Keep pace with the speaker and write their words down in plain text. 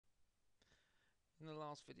In the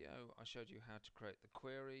last video I showed you how to create the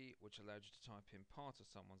query which allowed you to type in part of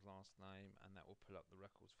someone's last name and that will pull up the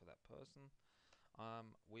records for that person.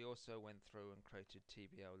 We also went through and created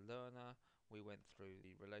TBL Learner. We went through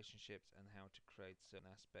the relationships and how to create certain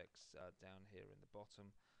aspects down here in the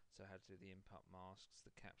bottom, so how to do the input masks,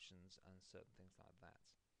 the captions and certain things like that.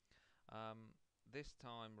 This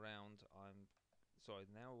time round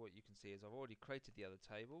now what you can see is I've already created the other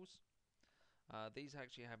tables. These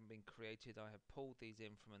actually haven't been created. I have pulled these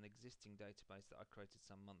in from an existing database that I created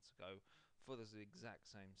some months ago for the exact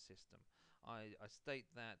same system. I state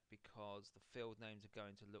that because the field names are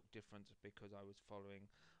going to look different because I was following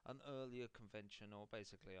an earlier convention, or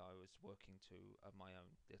basically I was working to my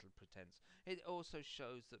own little pretense. It also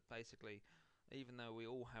shows that basically, even though we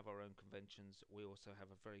all have our own conventions, we also have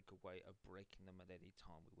a very good way of breaking them at any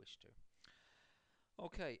time we wish to.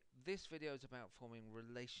 Okay, this video is about forming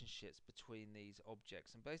relationships between these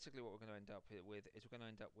objects, and basically what we're going to end up with is we're going to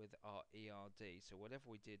end up with our ERD. So whatever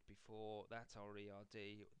we did before, that's our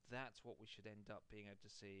ERD. That's what we should end up being able to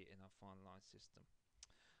see in our finalized system.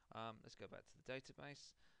 Let's go back to the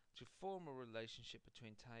database. To form a relationship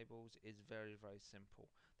between tables is very, very simple.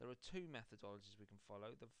 There are two methodologies we can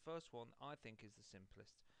follow. The first one I think is the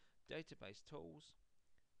simplest. Database tools,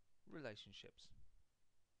 relationships.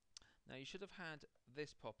 Now you should have had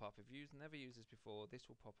this pop up. If you've never used this before, this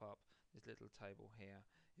will pop up, this little table here.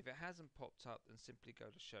 If it hasn't popped up, then simply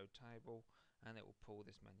go to show table and it will pull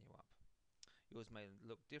this menu up. Yours may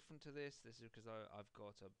look different to this. This is because I've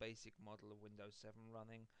got a basic model of Windows 7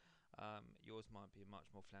 running. Yours might be much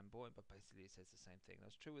more flamboyant, but basically it says the same thing.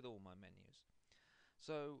 That's true with all my menus.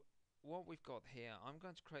 So what we've got here, I'm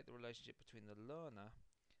going to create the relationship between the learner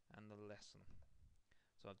and the lesson.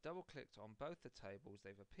 So I've double clicked on both the tables,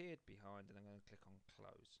 they've appeared behind, and I'm going to click on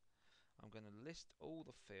close. I'm going to list all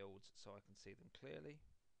the fields so I can see them clearly,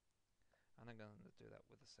 and I'm going to do that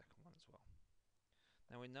with the second one as well.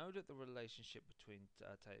 Now we know that the relationship between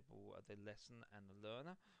the lesson and the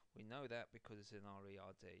learner, we know that because it's in our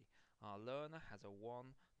ERD. Our learner has a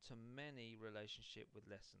one-to-many relationship with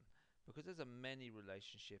lesson. Because there's a many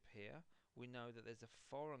relationship here, we know that there's a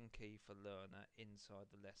foreign key for learner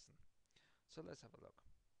inside the lesson. So let's have a look.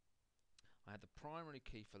 I have the primary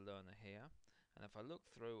key for learner here, and if I look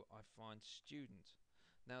through I find student.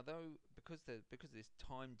 Now because of this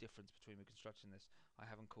time difference between me constructing this, I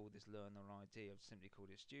haven't called this learner ID, I've simply called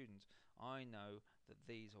it student. I know that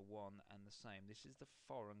these are one and the same. This is the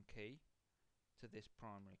foreign key to this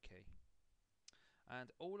primary key. And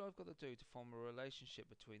all I've got to do to form a relationship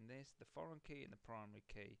between this, the foreign key and the primary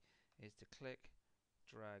key, is to click,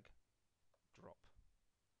 drag, drop.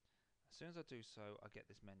 As soon as I do so, I get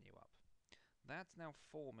this menu up. That's now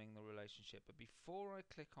forming the relationship, but before I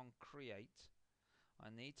click on create,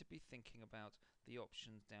 I need to be thinking about the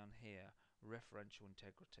options down here, referential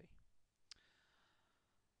integrity.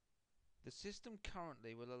 The system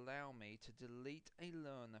currently will allow me to delete a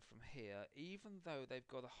learner from here even though they've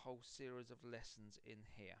got a whole series of lessons in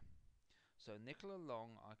here. So Nicola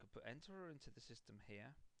Long, I could enter her into the system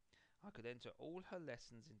here, I could enter all her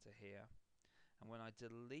lessons into here, and when I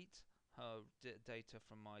delete her data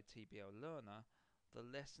from my TBL learner, the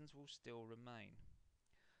lessons will still remain.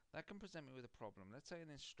 That can present me with a problem. Let's say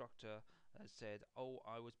an instructor said, oh,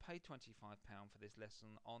 I was paid £25 for this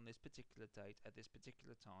lesson on this particular date at this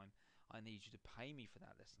particular time. I need you to pay me for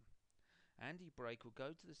that lesson. Andy Brake will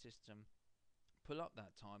go to the system, pull up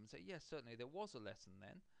that time and say, yes, certainly there was a lesson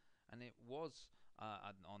then, and it was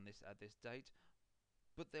at this date,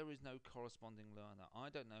 but there is no corresponding learner.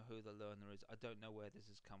 I don't know who the learner is. I don't know where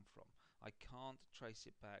this has come from. I can't trace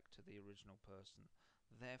it back to the original person.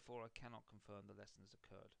 Therefore, I cannot confirm the lesson has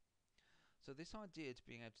occurred. So this idea to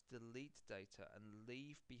being able to delete data and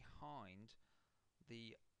leave behind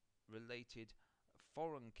the related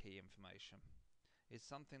foreign key information is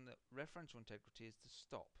something that referential integrity is to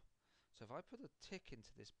stop. So if I put a tick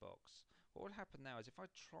into this box, what would happen now is if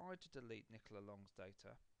I try to delete Nicola Long's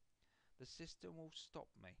data, the system will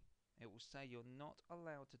stop me. It will say you're not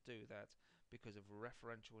allowed to do that because of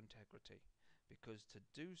referential integrity, because to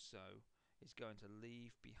do so is going to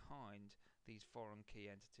leave behind these foreign key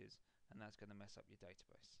entities, and that's going to mess up your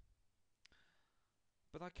database.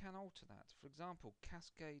 But I can alter that. For example,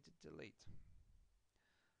 Cascade Delete.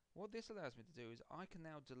 What this allows me to do is I can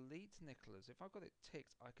now delete Nicola's. If I've got it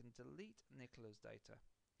ticked, I can delete Nicola's data.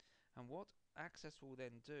 And what Access will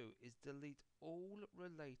then do is delete all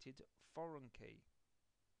related foreign key.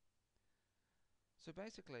 So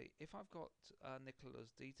basically, if I've got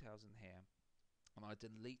Nicola's details in here, and I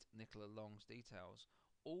delete Nicola Long's details,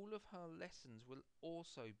 all of her lessons will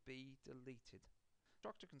also be deleted.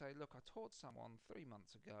 instructor can say, look, I taught someone 3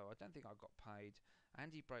 months ago, I don't think I got paid.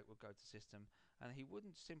 Andy Break would go to system, and he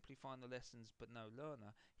wouldn't simply find the lessons but no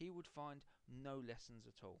learner, he would find no lessons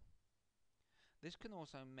at all. This can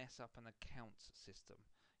also mess up an accounts system.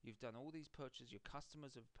 You've done all these purchases, your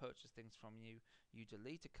customers have purchased things from you, you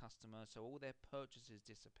delete a customer, so all their purchases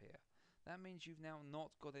disappear. That means you've now not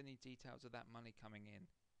got any details of that money coming in.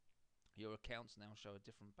 Your accounts now show a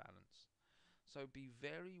different balance. So be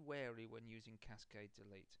very wary when using Cascade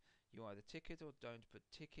Delete. You either tick it or don't, but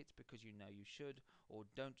tick it because you know you should, or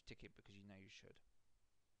don't tick it because you know you should.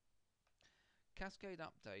 Cascade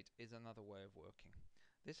Update is another way of working.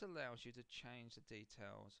 This allows you to change the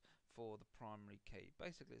details for the primary key.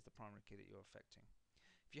 Basically, it's the primary key that you're affecting.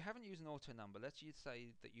 If you haven't used an auto number, let's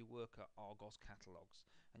say that you work at Argos catalogs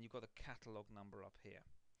and you've got a catalog number up here.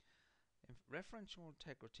 Referential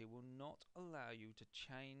integrity will not allow you to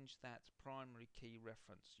change that primary key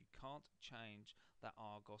reference. You can't change that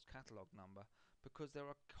Argos catalog number because there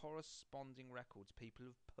are corresponding records. People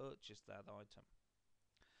have purchased that item.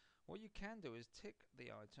 What you can do is tick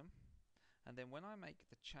the item, and then when I make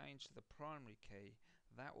the change to the primary key,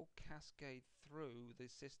 that will cascade through the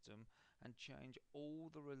system and change all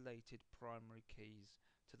the related primary keys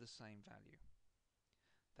to the same value.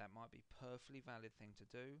 That might be a perfectly valid thing to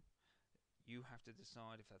do. You have to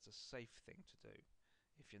decide if that's a safe thing to do.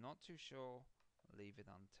 If you're not too sure, leave it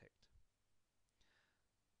unticked.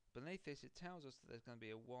 Beneath this, it tells us that there's going to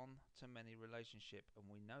be a one-to-many relationship, and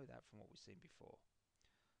we know that from what we've seen before.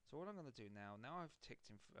 So what I'm going to do now I've ticked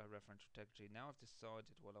in referential integrity, now I've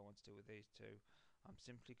decided what I want to do with these two, I'm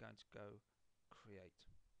simply going to go create.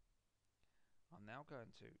 I'm now going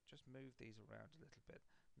to just move these around a little bit.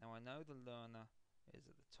 Now I know the learner is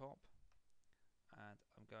at the top, and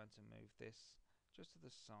I'm going to move this just to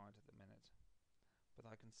the side at the minute. But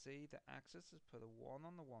I can see that Access has put a 1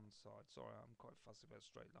 on the one side. Sorry, I'm quite fussy about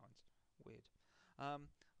straight lines. Weird.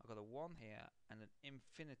 I've got a 1 here and an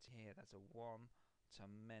infinity here. That's a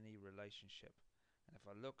one-to-many relationship. And if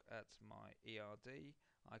I look at my ERD,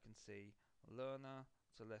 I can see learner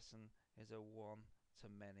to lesson is a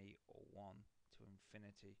one-to-many or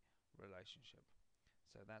one-to-infinity relationship.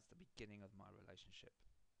 So that's the beginning of my relationship.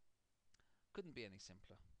 Couldn't be any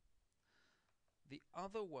simpler. The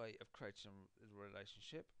other way of creating a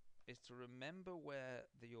relationship is to remember where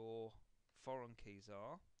your foreign keys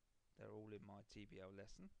are. They're all in my TBL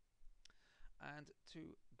lesson. And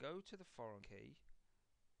to go to the foreign key,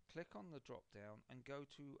 click on the drop down and go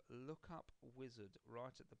to Lookup Wizard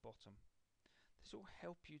right at the bottom. This will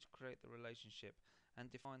help you to create the relationship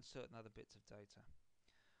and define certain other bits of data.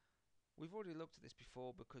 We've already looked at this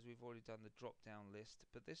before because we've already done the drop down list,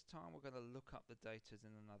 but this time we're going to look up the data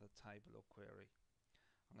in another table or query.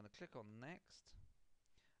 I'm going to click on next,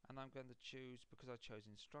 and I'm going to choose, because I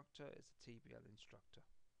chose instructor, it's a TBL instructor.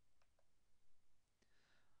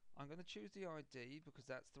 I'm going to choose the ID because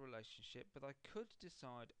that's the relationship, but I could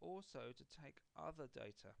decide also to take other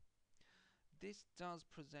data. This does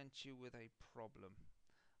present you with a problem,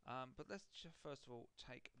 but let's first of all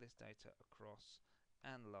take this data across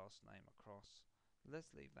and last name across. Let's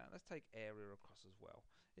leave that. Let's take area across as well.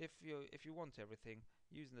 If you want everything,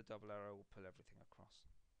 using the double arrow will pull everything across.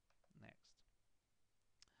 Next.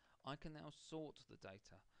 I can now sort the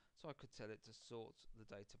data. So I could tell it to sort the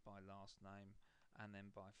data by last name and then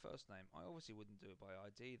by first name. I obviously wouldn't do it by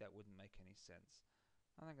ID, that wouldn't make any sense.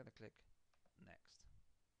 And I'm going to click next.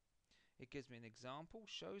 It gives me an example,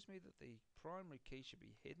 shows me that the primary key should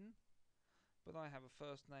be hidden, but I have a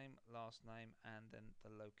first name, last name, and then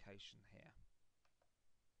the location here.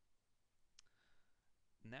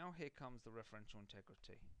 Now here comes the referential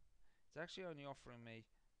integrity. It's actually only offering me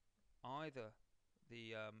either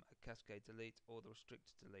the Cascade Delete or the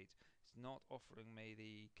Restricted Delete. It's not offering me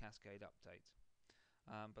the Cascade Update.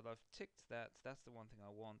 But I've ticked that, that's the one thing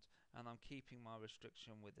I want, and I'm keeping my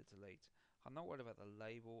restriction with the delete. I'm not worried about the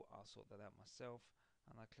label, I'll sort that out myself,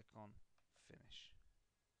 and I click on Finish.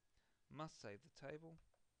 Must save the table,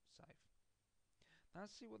 save. Now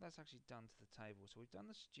let's see what that's actually done to the table. So we've done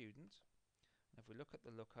the student, and if we look at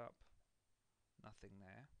the lookup, nothing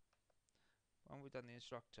there. And we've done the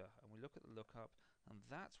instructor, and we look at the lookup, and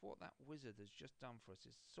that's what that wizard has just done for us,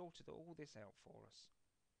 is sorted all this out for us.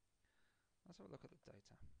 Let's have a look at the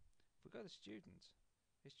data. If we go to student,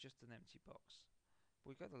 it's just an empty box. If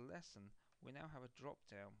we go to lesson, we now have a drop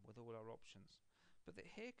down with all our options. But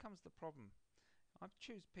here comes the problem. I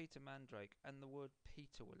choose Peter Mandrake and the word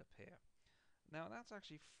Peter will appear. Now that's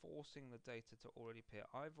actually forcing the data to already appear.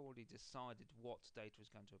 I've already decided what data is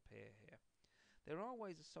going to appear here. There are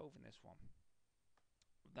ways of solving this one.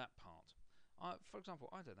 That part. For example,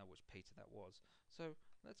 I don't know which Peter that was. So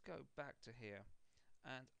let's go back to here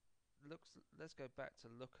and let's go back to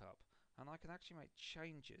lookup, and I can actually make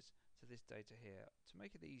changes to this data here. To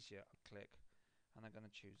make it easier, I click and I'm going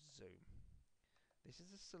to choose zoom. This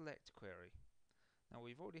is a select query. Now,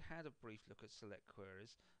 we've already had a brief look at select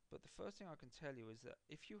queries, but the first thing I can tell you is that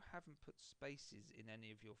if you haven't put spaces in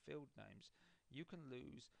any of your field names, you can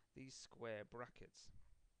lose these square brackets.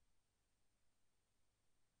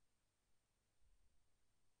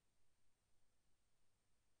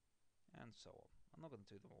 And so on. I'm not going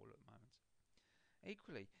to do them all at the moment.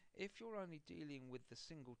 Equally, if you're only dealing with the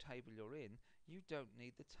single table you're in, you don't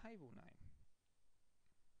need the table name.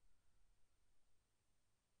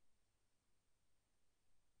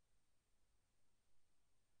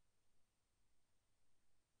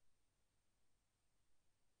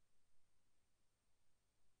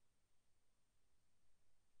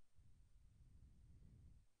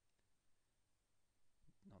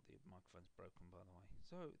 Not the microphone's broken, by the way.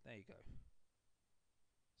 So there you go.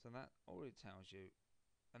 So that already tells you,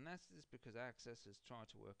 and that's just because Access has tried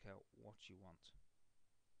to work out what you want.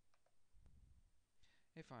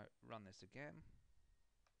 If I run this again,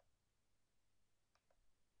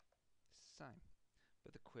 it's the same,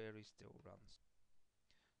 but the query still runs.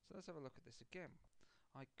 So let's have a look at this again.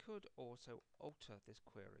 I could also alter this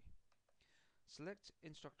query. Select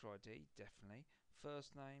instructor ID, definitely,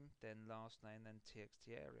 first name, then last name, then txt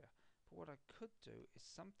area. But what I could do is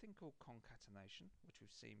something called concatenation, which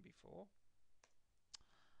we've seen before,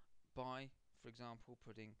 by, for example,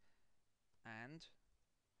 putting and,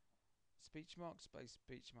 speech marks, space,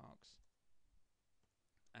 speech marks,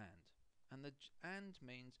 and. And the and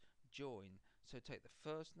means join. So take the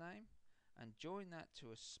first name and join that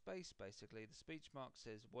to a space, basically. The speech mark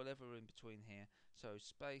says whatever in between here. So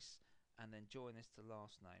space, and then join this to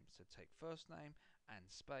last name. So take first name and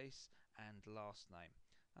space and last name.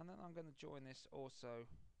 And then I'm going to join this also,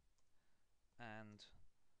 and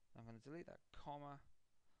I'm going to delete that comma.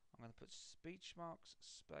 I'm going to put speech marks,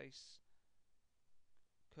 space,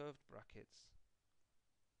 curved brackets,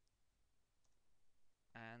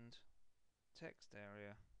 and text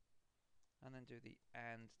area, and then do the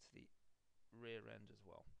and to the rear end as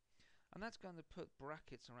well. And that's going to put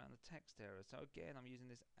brackets around the text area. So again, I'm using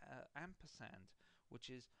this ampersand, which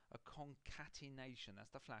is a concatenation.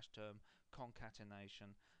 That's the flash term,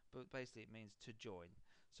 concatenation, but basically it means to join.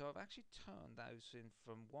 So I've actually turned those in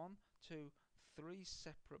from 1, 2, 3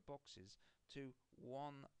 separate boxes to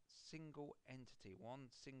one single entity, one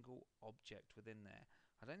single object within there.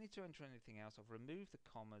 I don't need to enter anything else. I've removed the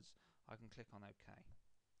commas. I can click on OK.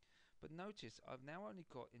 But notice I've now only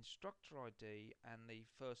got instructor ID and the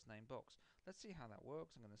first name box. Let's see how that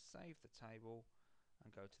works. I'm going to save the table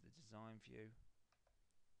and go to the design view.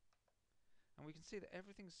 And we can see that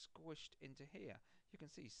everything's squished into here. You can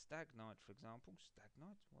see Stagnite, for example.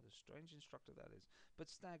 Stagnite? What a strange instructor that is. But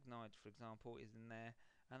Stagnite, for example, is in there.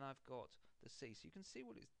 And I've got the C. So you can see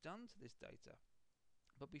what it's done to this data.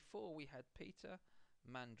 But before we had Peter,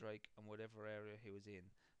 Mandrake, and whatever area he was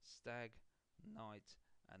in. Stagnite,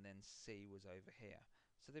 and then C was over here.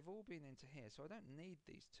 So they've all been into here, so I don't need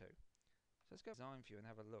these two. So let's go to design view and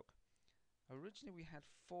have a look. Originally we had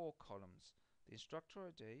 4 columns. The instructor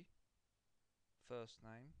ID, first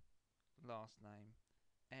name, last name,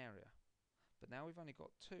 area. But now we've only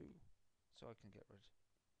got 2, so I can get rid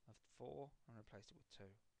of 4 and replace it with 2.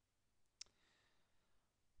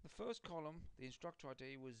 The first column, the instructor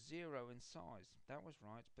ID, was 0 in size. That was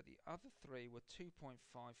right, but the other 3 were 2.54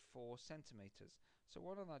 centimeters. So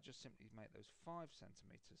why don't I just simply make those 5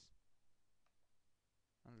 centimeters?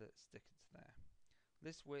 And let's stick it to there.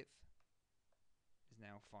 List width is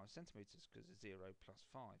now 5 centimeters because it's 0 plus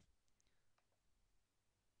 5.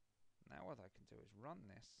 Now what I can do is run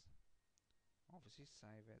this, obviously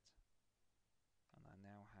save it, and I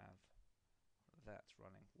now have that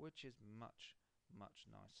running, which is much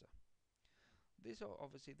nicer. This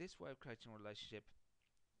obviously, this way of creating a relationship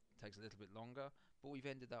takes a little bit longer, but we've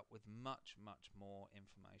ended up with much more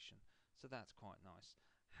information, so that's quite nice.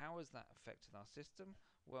 How has that affected our system?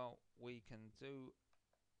 Well, we can do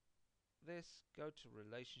this, go to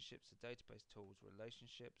relationships, the database tools,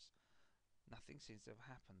 relationships. Nothing seems to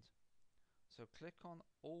have happened. So click on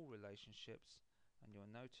all relationships and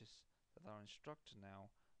you'll notice that our instructor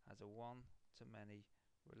now has a one-to-many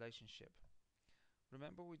relationship.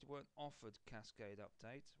 Remember, we weren't offered Cascade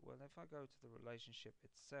Update. Well, if I go to the relationship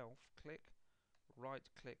itself, click,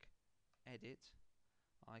 right-click, edit,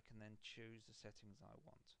 I can then choose the settings I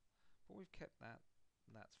want. But we've kept that,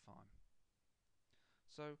 and that's fine.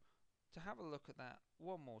 So, to have a look at that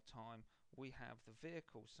one more time, we have the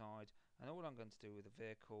vehicle side, and all I'm going to do with the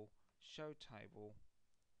vehicle, show table,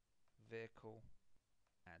 vehicle,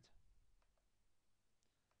 add.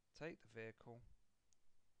 take the vehicle,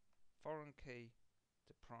 foreign key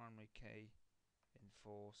to primary key,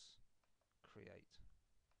 enforce, create.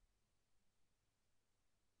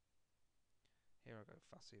 Here I go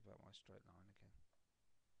fussy about my straight line again.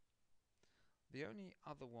 The only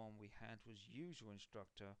other one we had was usual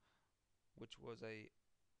instructor, which was a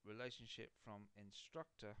relationship from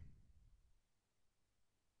instructor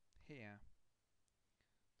here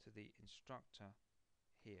to the instructor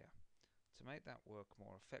here. To make that work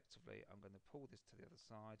more effectively, I'm going to pull this to the other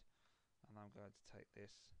side, and I'm going to take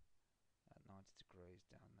this at 90 degrees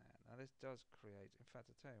down there. Now this does create, in fact,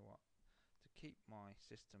 I tell you what, to keep my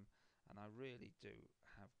system, and I really do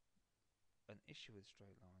have an issue with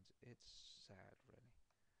straight lines. It's sad, really,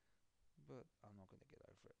 but I'm not going to get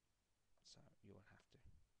over it, so you'll have to.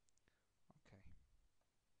 Okay,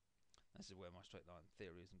 this is where my straight line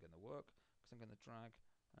theory isn't going to work, because I'm going to drag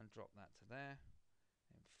and drop that to there,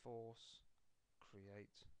 enforce,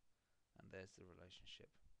 create, and there's the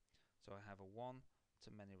relationship. So I have a one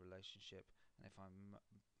to many relationship, and if I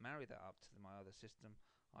marry that up to my other system,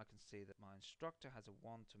 I can see that my instructor has a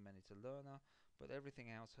one to many to learner, but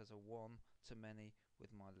everything else has a one to many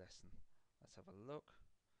with my lesson. Let's have a look.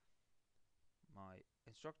 My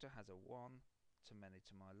instructor has a one to many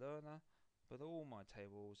to my learner, but all my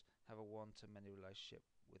tables have a one to many relationship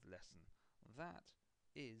with lesson. That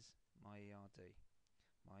is my ERD.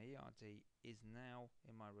 My ERD is now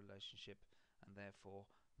in my relationship, and therefore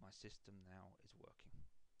my system now is working.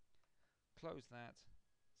 Close that,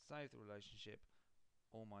 save the relationship,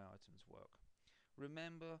 all my items work.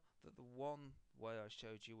 Remember that the one way I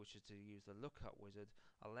showed you, which is to use the Lookup Wizard,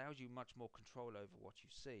 allows you much more control over what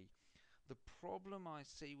you see. The problem I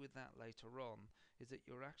see with that later on is that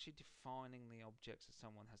you're actually defining the objects that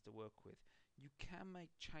someone has to work with. You can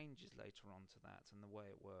make changes later on to that and the way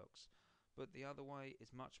it works, but the other way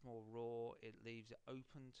is much more raw. It leaves it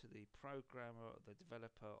open to the programmer or the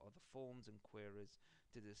developer or the forms and queries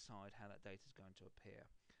to decide how that data is going to appear.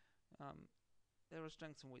 There are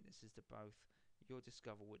strengths and weaknesses to both. You'll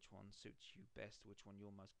discover which one suits you best, which one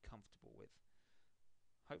you're most comfortable with.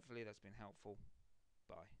 Hopefully that's been helpful.